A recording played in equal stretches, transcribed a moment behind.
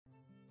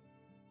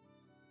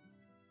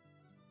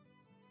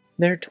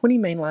There are 20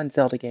 mainline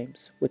Zelda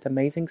games with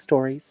amazing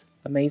stories,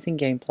 amazing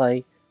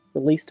gameplay,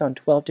 released on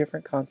 12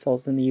 different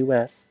consoles in the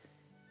US,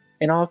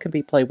 and all can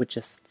be played with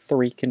just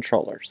 3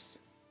 controllers.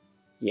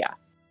 Yeah.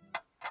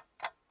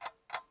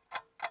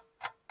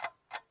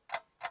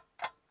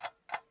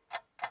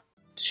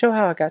 To show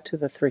how I got to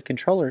the 3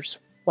 controllers,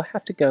 we'll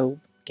have to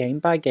go game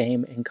by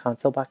game and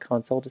console by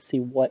console to see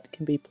what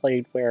can be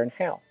played where and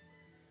how.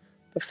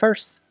 But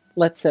first,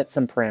 let's set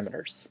some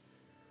parameters.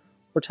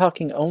 We're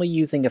talking only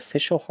using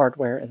official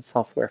hardware and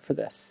software for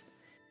this.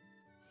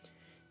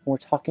 We're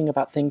talking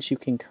about things you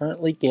can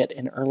currently get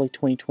in early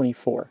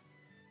 2024,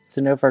 so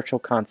no virtual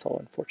console,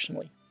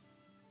 unfortunately.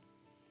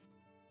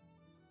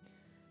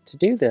 To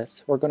do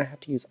this, we're going to have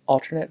to use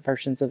alternate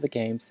versions of the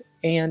games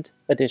and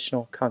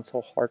additional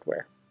console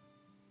hardware.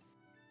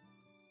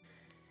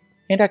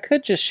 And I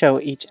could just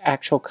show each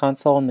actual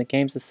console and the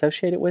games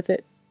associated with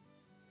it,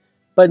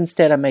 but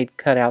instead I made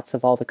cutouts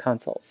of all the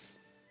consoles.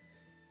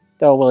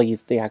 Though I will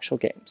use the actual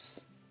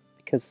games,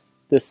 because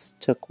this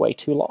took way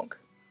too long.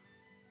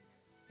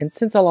 And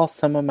since I lost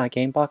some of my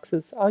game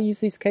boxes, I'll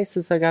use these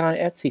cases I got on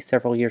Etsy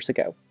several years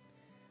ago.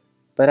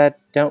 But I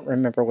don't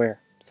remember where,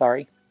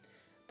 sorry.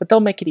 But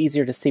they'll make it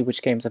easier to see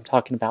which games I'm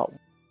talking about.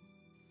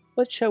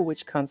 Let's show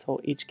which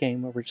console each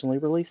game originally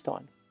released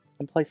on.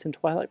 I'm placing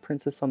Twilight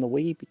Princess on the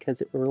Wii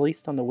because it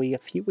released on the Wii a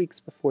few weeks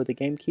before the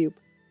GameCube.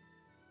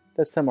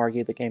 Though some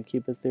argue the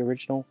GameCube is the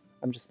original,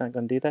 I'm just not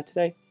going to do that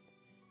today.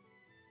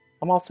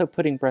 I'm also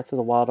putting Breath of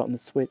the Wild on the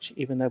Switch,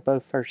 even though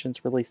both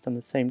versions released on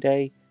the same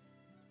day,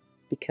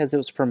 because it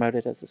was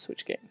promoted as a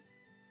Switch game.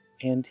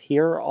 And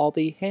here are all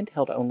the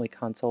handheld-only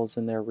consoles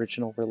in their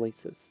original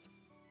releases.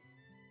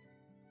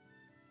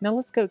 Now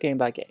let's go game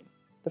by game.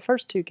 The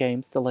first 2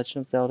 games, The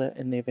Legend of Zelda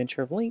and The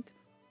Adventure of Link,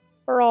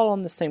 are all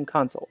on the same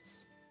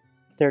consoles.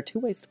 There are 2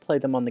 ways to play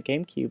them on the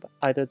GameCube,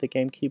 either the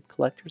GameCube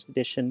Collector's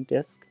Edition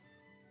disc,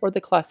 or the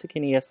classic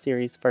NES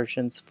series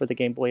versions for the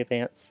Game Boy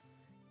Advance,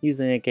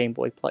 using a Game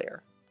Boy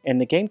player. And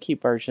the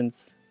GameCube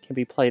versions can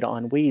be played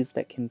on Wiis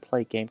that can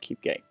play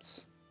GameCube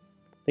games.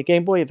 The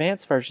Game Boy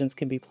Advance versions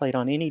can be played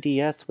on any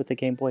DS with a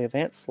Game Boy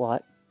Advance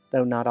slot,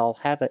 though not all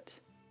have it.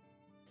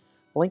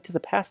 A Link to the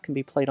Past can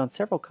be played on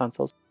several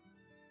consoles,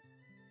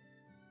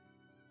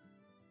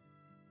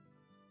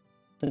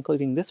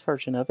 including this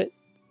version of it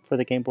for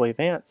the Game Boy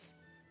Advance,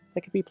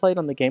 that can be played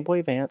on the Game Boy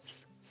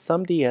Advance,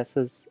 some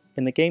DS's,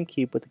 and the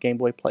GameCube with the Game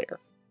Boy player.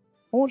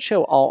 I won't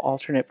show all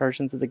alternate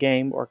versions of the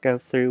game or go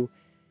through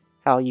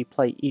how you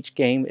play each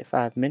game if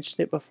I've mentioned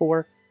it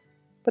before,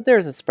 but there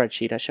is a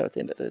spreadsheet I show at the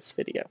end of this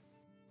video.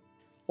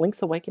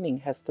 Link's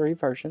Awakening has 3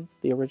 versions,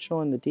 the original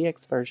and the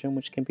DX version,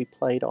 which can be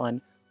played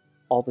on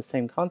all the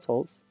same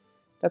consoles.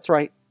 That's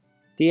right,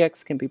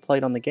 DX can be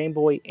played on the Game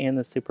Boy and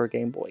the Super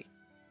Game Boy.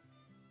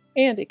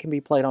 And it can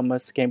be played on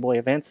most Game Boy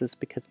Advances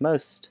because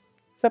most,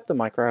 except the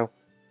Micro,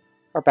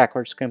 are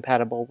backwards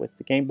compatible with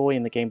the Game Boy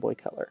and the Game Boy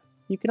Color.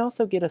 You can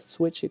also get a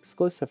Switch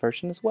exclusive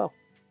version as well.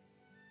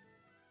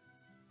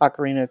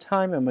 Ocarina of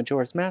Time and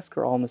Majora's Mask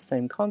are all on the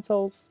same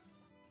consoles.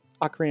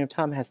 Ocarina of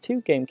Time has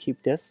 2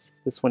 GameCube discs,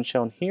 this one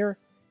shown here,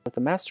 with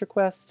the Master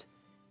Quest,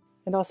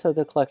 and also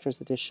the Collector's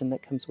Edition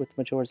that comes with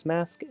Majora's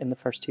Mask and the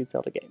first 2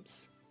 Zelda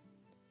games.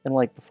 And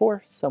like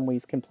before, some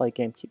Wiis can play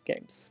GameCube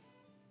games.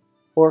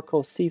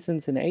 Oracle's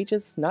Seasons and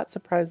Ages, not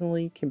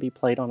surprisingly, can be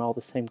played on all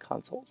the same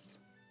consoles.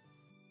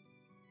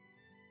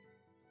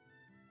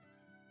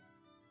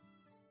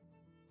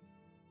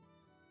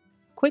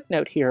 Quick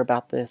note here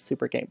about the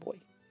Super Game Boy.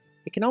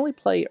 It can only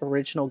play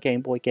original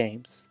Game Boy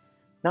games,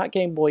 not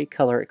Game Boy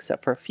Color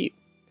except for a few.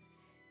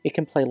 It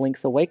can play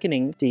Link's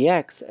Awakening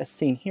DX as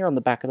seen here on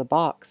the back of the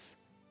box,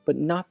 but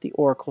not the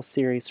Oracle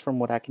series from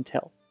what I can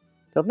tell.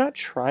 Though I've not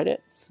tried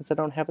it since I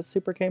don't have a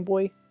Super Game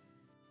Boy.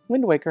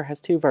 Wind Waker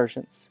has 2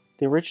 versions.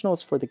 The original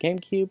is for the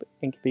GameCube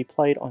and can be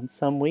played on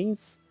some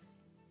Wiis,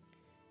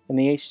 and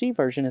the HD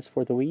version is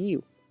for the Wii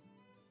U.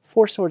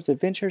 Four Swords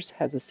Adventures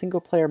has a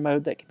single-player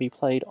mode that can be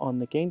played on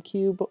the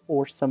GameCube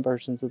or some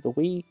versions of the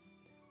Wii,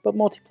 but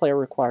multiplayer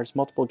requires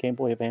multiple Game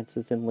Boy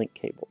Advances and link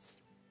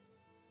cables.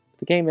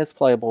 The game is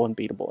playable and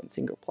beatable in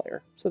single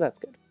player, so that's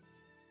good.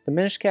 The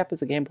Minish Cap is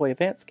a Game Boy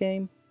Advance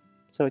game,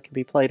 so it can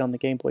be played on the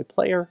Game Boy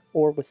Player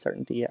or with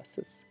certain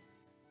DS's.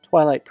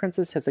 Twilight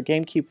Princess has a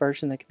GameCube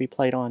version that can be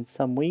played on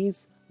some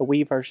Wiis, a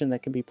Wii version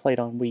that can be played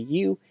on Wii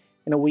U,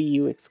 and a Wii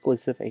U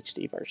exclusive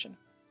HD version.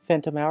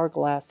 Phantom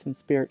Hourglass and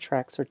Spirit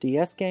Tracks are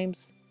DS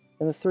games,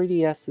 and the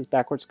 3DS is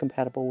backwards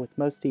compatible with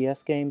most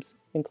DS games,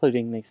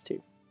 including these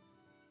 2.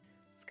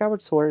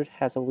 Skyward Sword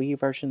has a Wii U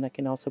version that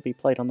can also be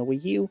played on the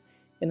Wii U,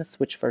 and a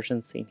Switch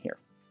version seen here.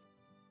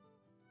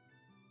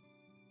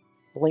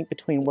 A Link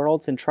Between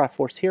Worlds and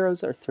Triforce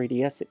Heroes are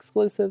 3DS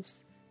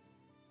exclusives.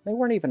 They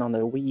weren't even on the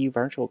Wii U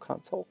Virtual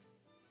Console.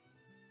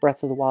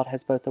 Breath of the Wild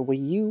has both a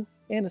Wii U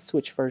and a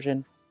Switch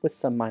version, with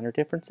some minor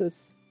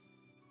differences.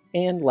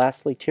 And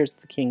lastly, Tears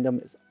of the Kingdom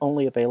is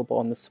only available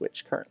on the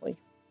Switch currently.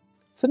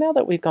 So now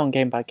that we've gone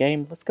game by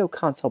game, let's go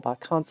console by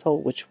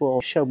console, which will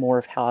show more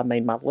of how I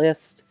made my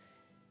list,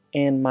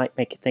 and might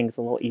make things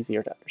a little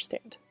easier to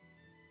understand.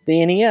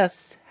 The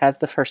NES has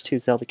the first 2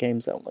 Zelda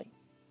games only.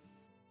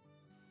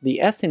 The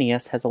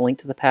SNES has a Link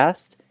to the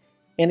Past,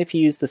 and if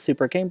you use the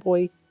Super Game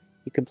Boy,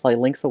 you can play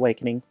Link's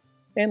Awakening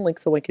and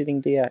Link's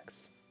Awakening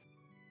DX.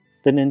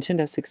 The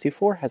Nintendo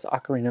 64 has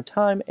Ocarina of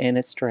Time and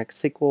its direct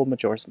sequel,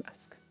 Majora's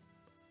Mask.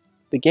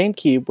 The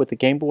GameCube with the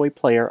Game Boy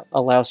player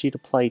allows you to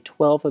play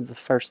 12 of the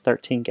first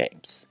 13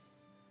 games.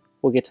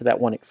 We'll get to that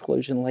one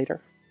exclusion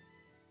later.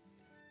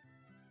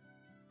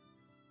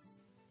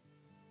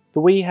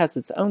 The Wii has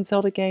its own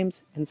Zelda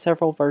games, and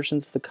several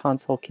versions of the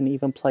console can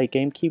even play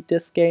GameCube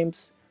disc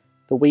games.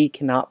 The Wii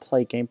cannot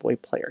play Game Boy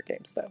player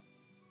games, though.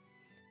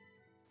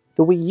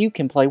 The Wii U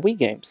can play Wii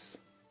games,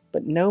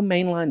 but no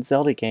mainline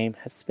Zelda game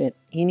has spent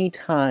any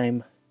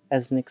time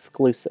as an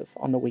exclusive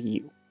on the Wii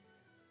U,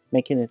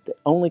 making it the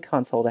only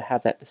console to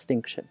have that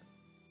distinction.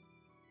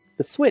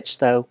 The Switch,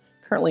 though,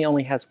 currently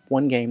only has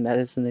one game that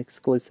is an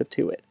exclusive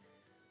to it,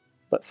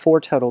 but 4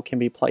 total can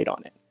be played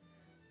on it,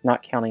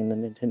 not counting the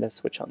Nintendo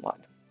Switch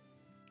Online.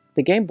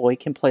 The Game Boy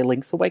can play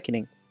Link's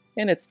Awakening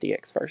and its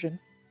DX version.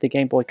 The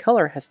Game Boy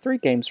Color has 3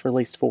 games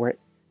released for it,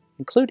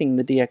 including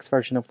the DX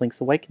version of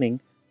Link's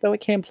Awakening, though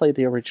it can play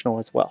the original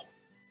as well.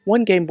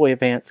 One Game Boy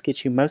Advance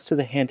gets you most of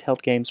the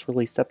handheld games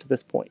released up to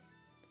this point.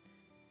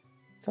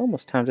 It's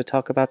almost time to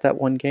talk about that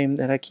one game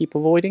that I keep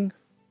avoiding.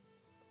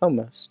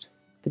 Almost.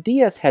 The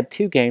DS had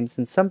 2 games,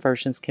 and some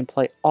versions can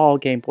play all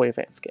Game Boy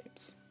Advance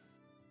games.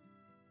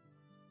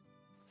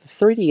 The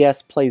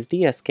 3DS plays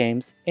DS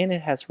games, and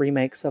it has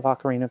remakes of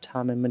Ocarina of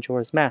Time and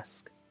Majora's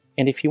Mask.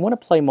 And if you want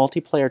to play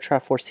multiplayer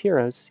Triforce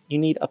Heroes, you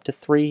need up to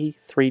 3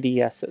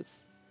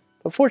 3DSs.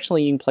 But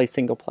fortunately, you can play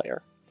single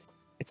player.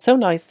 It's so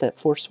nice that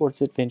Four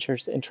Swords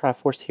Adventures and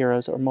Triforce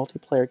Heroes are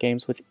multiplayer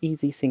games with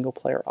easy single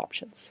player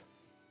options.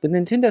 The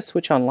Nintendo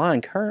Switch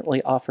Online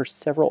currently offers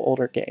several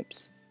older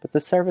games, but the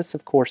service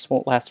of course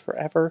won't last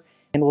forever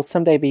and will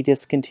someday be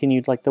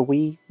discontinued like the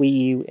Wii, Wii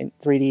U, and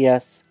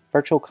 3DS,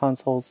 Virtual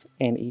Consoles,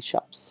 and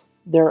eShops.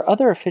 There are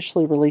other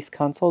officially released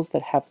consoles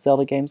that have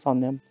Zelda games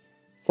on them,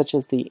 such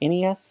as the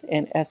NES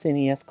and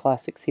SNES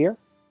classics here.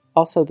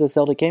 Also, the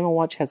Zelda Game &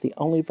 Watch has the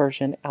only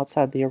version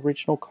outside the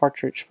original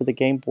cartridge for the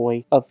Game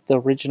Boy of the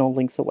original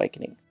Link's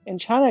Awakening. And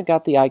China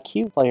got the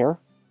IQ player,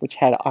 which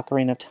had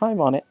Ocarina of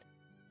Time on it.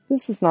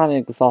 This is not an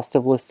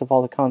exhaustive list of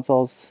all the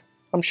consoles.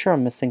 I'm sure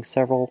I'm missing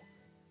several,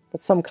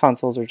 but some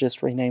consoles are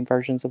just renamed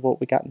versions of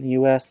what we got in the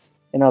US,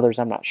 and others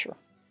I'm not sure.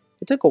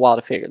 It took a while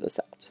to figure this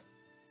out.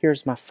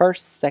 Here's my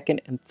first,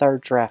 second, and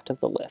third draft of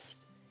the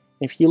list.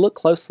 If you look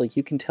closely,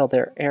 you can tell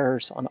there are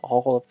errors on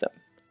all of them.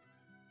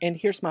 And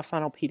here's my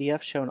final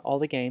PDF showing all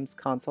the games,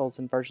 consoles,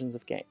 and versions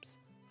of games.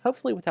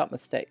 Hopefully without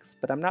mistakes,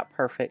 but I'm not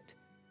perfect,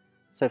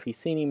 so if you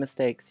see any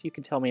mistakes, you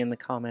can tell me in the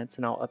comments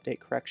and I'll update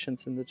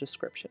corrections in the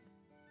description.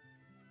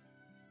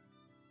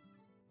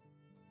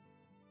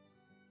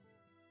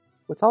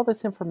 With all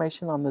this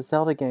information on the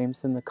Zelda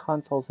games and the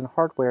consoles and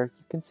hardware,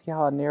 you can see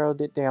how I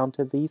narrowed it down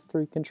to these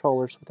 3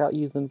 controllers without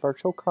using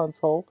Virtual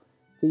Console,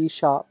 the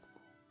eShop,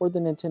 or the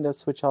Nintendo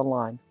Switch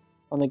Online.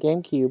 On the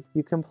GameCube,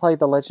 you can play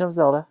The Legend of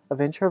Zelda,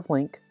 Adventure of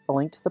Link, A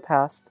Link to the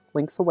Past,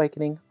 Link's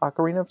Awakening,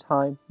 Ocarina of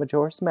Time,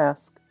 Majora's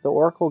Mask, the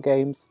Oracle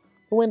games,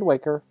 The Wind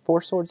Waker,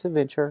 Four Swords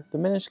Adventure, The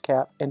Minish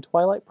Cap, and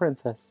Twilight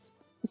Princess,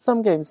 with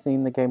some games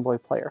needing the Game Boy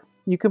player.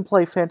 You can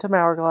play Phantom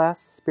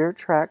Hourglass, Spirit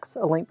Tracks,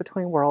 A Link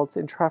Between Worlds,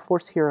 and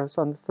Triforce Heroes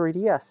on the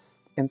 3DS,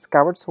 and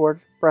Skyward Sword,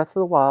 Breath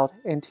of the Wild,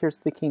 and Tears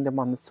of the Kingdom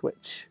on the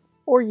Switch.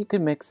 Or you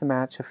can mix and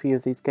match a few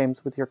of these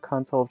games with your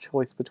console of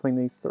choice between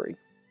these 3.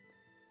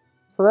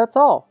 So that's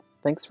all.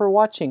 Thanks for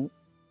watching.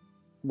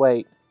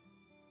 Wait.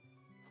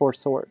 Four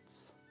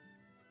Swords.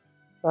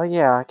 Oh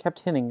yeah, I kept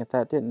hinting at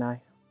that, didn't I?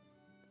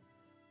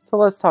 So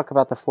let's talk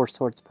about the Four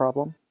Swords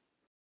problem.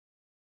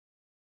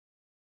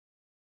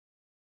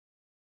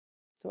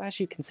 So as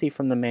you can see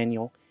from the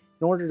manual,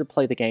 in order to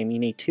play the game, you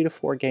need 2 to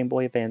 4 Game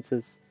Boy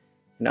Advances,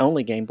 and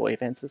only Game Boy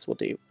Advances will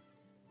do.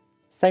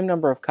 Same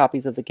number of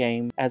copies of the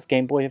game as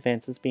Game Boy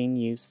Advances being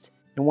used,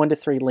 and 1 to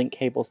 3 link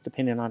cables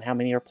depending on how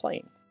many are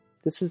playing.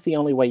 This is the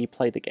only way you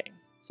play the game.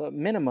 So at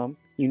minimum,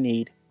 you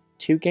need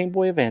 2 Game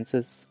Boy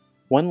Advances,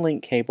 1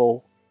 link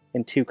cable,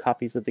 and 2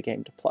 copies of the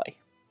game to play.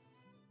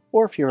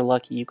 Or if you're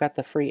lucky, you got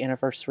the free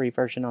anniversary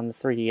version on the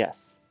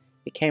 3DS.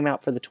 It came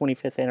out for the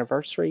 25th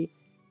anniversary,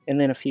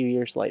 and then a few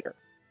years later.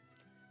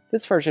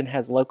 This version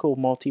has local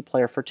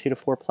multiplayer for 2 to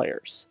 4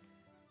 players,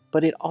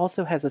 but it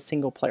also has a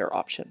single player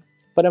option,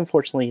 but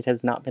unfortunately it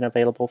has not been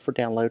available for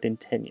download in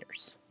 10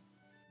 years.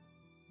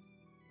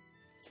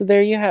 So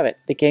there you have it,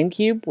 the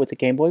GameCube with the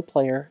Game Boy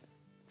player,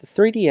 the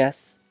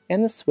 3DS,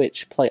 and the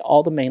Switch play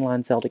all the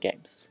mainline Zelda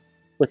games,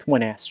 with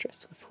 1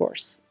 asterisk, of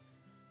course.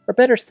 Or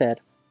better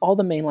said, all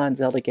the mainline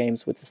Zelda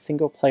games with the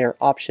single player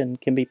option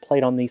can be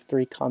played on these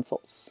 3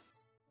 consoles.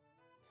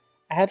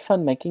 I had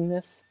fun making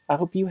this. I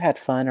hope you had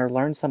fun or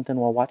learned something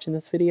while watching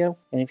this video.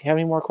 And if you have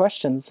any more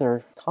questions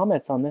or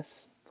comments on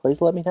this, please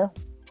let me know.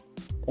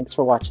 Thanks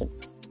for watching.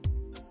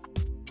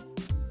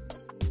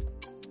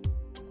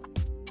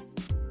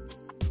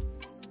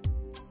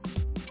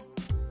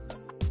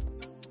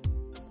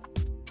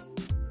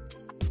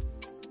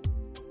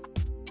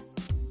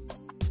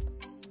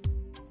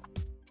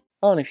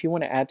 Oh, and if you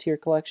want to add to your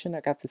collection,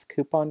 I got this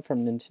coupon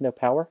from Nintendo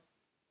Power.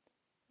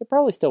 It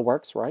probably still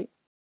works, right?